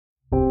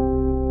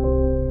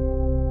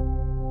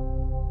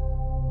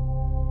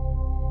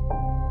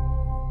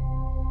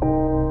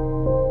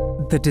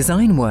the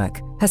design work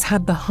has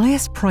had the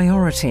highest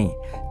priority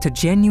to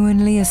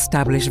genuinely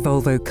establish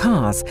Volvo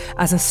Cars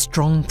as a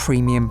strong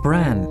premium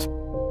brand.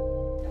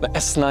 The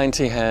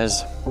S90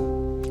 has,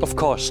 of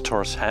course,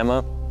 Tor's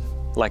hammer,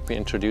 like we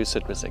introduced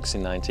it with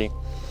XC90,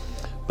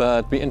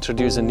 but we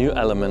introduce a new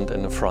element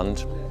in the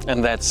front,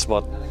 and that's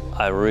what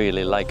I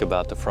really like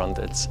about the front.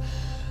 It's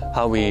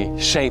how we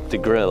shape the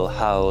grille,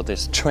 how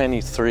these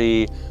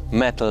 23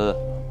 metal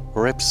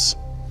ribs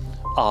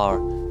are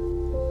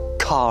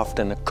carved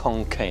in a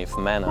concave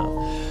manner.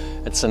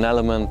 It's an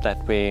element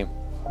that we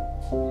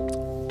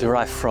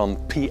derive from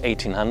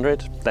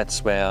P1800.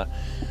 That's where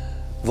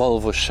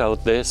Volvo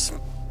showed this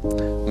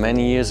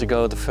many years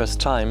ago the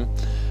first time.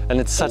 And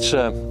it's such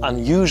an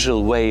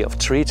unusual way of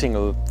treating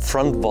a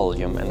front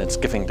volume, and it's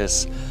giving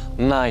this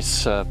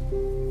nice,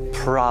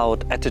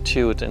 proud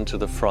attitude into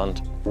the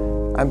front.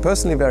 I'm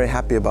personally very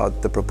happy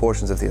about the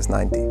proportions of the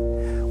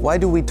S90. Why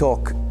do we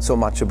talk so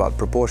much about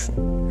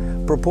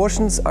proportion?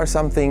 Proportions are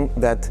something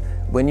that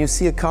when you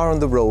see a car on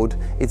the road,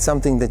 it's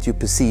something that you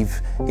perceive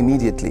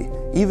immediately.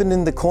 Even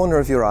in the corner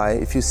of your eye,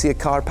 if you see a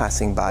car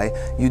passing by,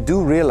 you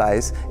do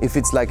realize, if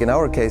it's like in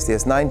our case, the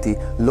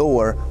S90,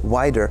 lower,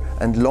 wider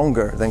and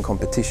longer than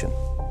competition.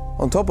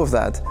 On top of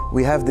that,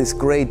 we have this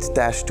great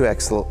dash to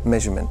axle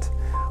measurement.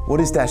 What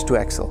is dash to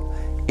axle?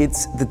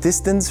 It's the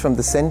distance from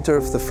the center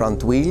of the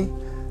front wheel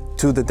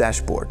to the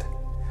dashboard,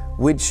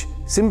 which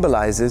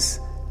symbolizes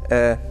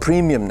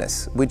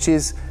premiumness, which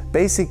is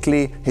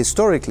basically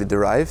historically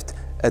derived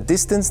a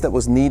distance that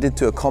was needed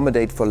to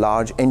accommodate for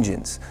large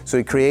engines. So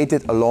it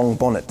created a long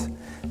bonnet.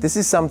 This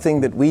is something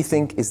that we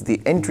think is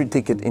the entry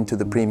ticket into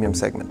the premium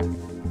segment.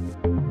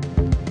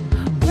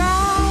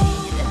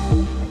 Ride,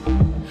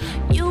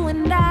 you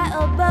and I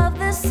above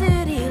the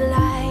city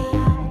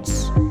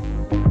lights.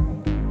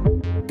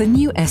 The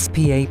new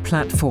SPA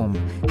platform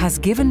has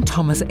given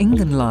Thomas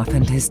Ingenlath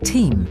and his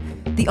team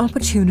the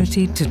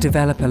opportunity to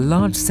develop a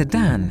large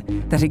sedan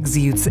that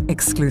exudes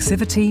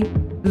exclusivity,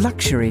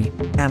 luxury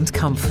and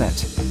comfort.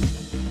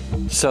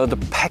 So the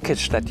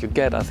package that you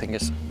get, I think,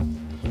 is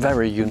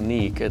very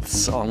unique.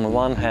 It's on the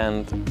one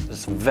hand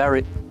this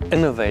very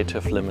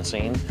innovative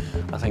limousine.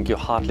 I think you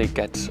hardly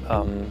get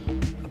a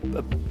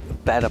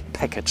better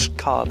packaged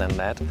car than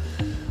that.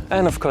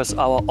 And of course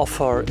our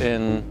offer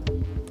in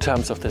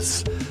terms of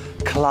this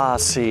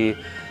classy,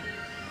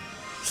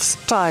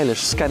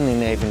 stylish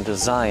Scandinavian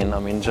design. I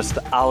mean, just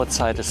the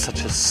outside is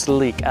such a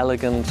sleek,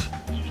 elegant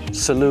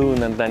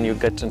saloon, and then you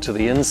get into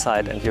the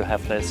inside and you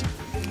have this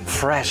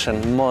fresh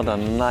and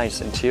modern,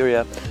 nice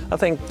interior. I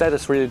think that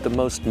is really the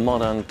most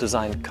modern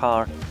designed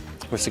car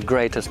with the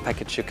greatest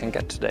package you can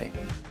get today.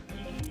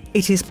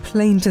 It is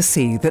plain to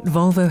see that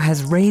Volvo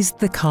has raised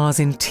the car's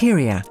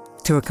interior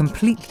to a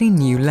completely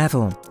new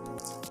level.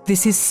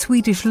 This is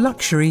Swedish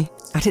luxury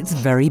at its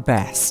very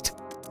best.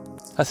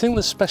 I think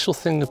the special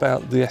thing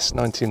about the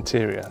S90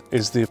 interior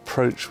is the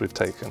approach we've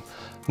taken.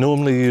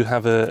 Normally you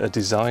have a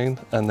design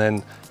and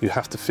then you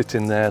have to fit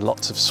in there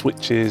lots of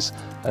switches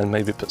and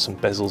maybe put some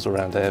bezels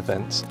around air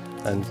vents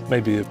and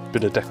maybe a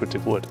bit of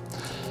decorative wood.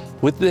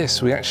 With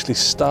this, we actually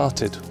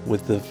started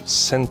with the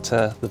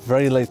centre, the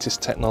very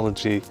latest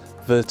technology,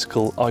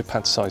 vertical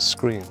iPad-sized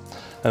screen,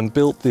 and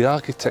built the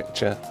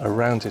architecture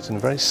around it in a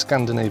very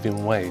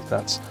Scandinavian way.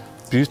 That's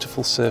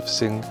beautiful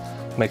surfacing,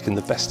 making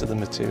the best of the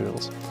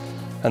materials.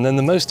 And then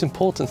the most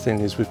important thing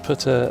is we've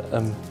put a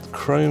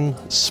chrome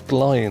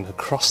spline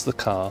across the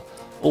car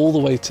all the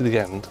way to the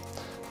end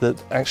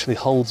that actually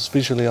holds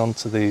visually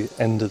onto the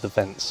end of the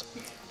vents.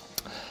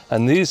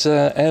 And these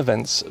air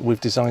vents,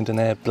 we've designed an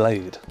air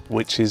blade,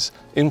 which is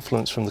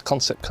influenced from the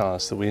concept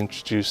cars that we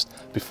introduced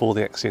before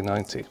the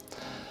XC90.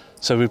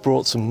 So we've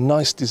brought some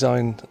nice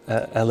design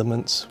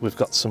elements, we've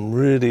got some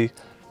really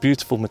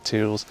beautiful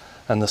materials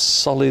and the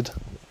solid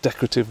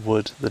decorative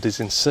wood that is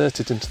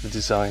inserted into the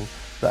design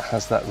that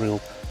has that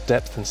real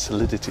depth and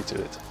solidity to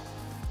it.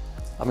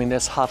 I mean,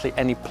 there's hardly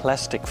any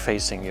plastic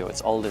facing you.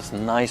 It's all these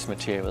nice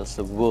materials,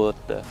 the wood,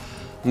 the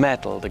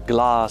metal, the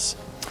glass.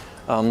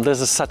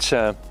 This is such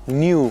a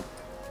new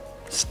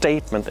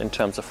statement in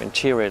terms of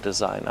interior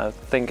design. I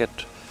think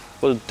it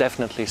will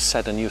definitely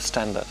set a new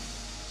standard.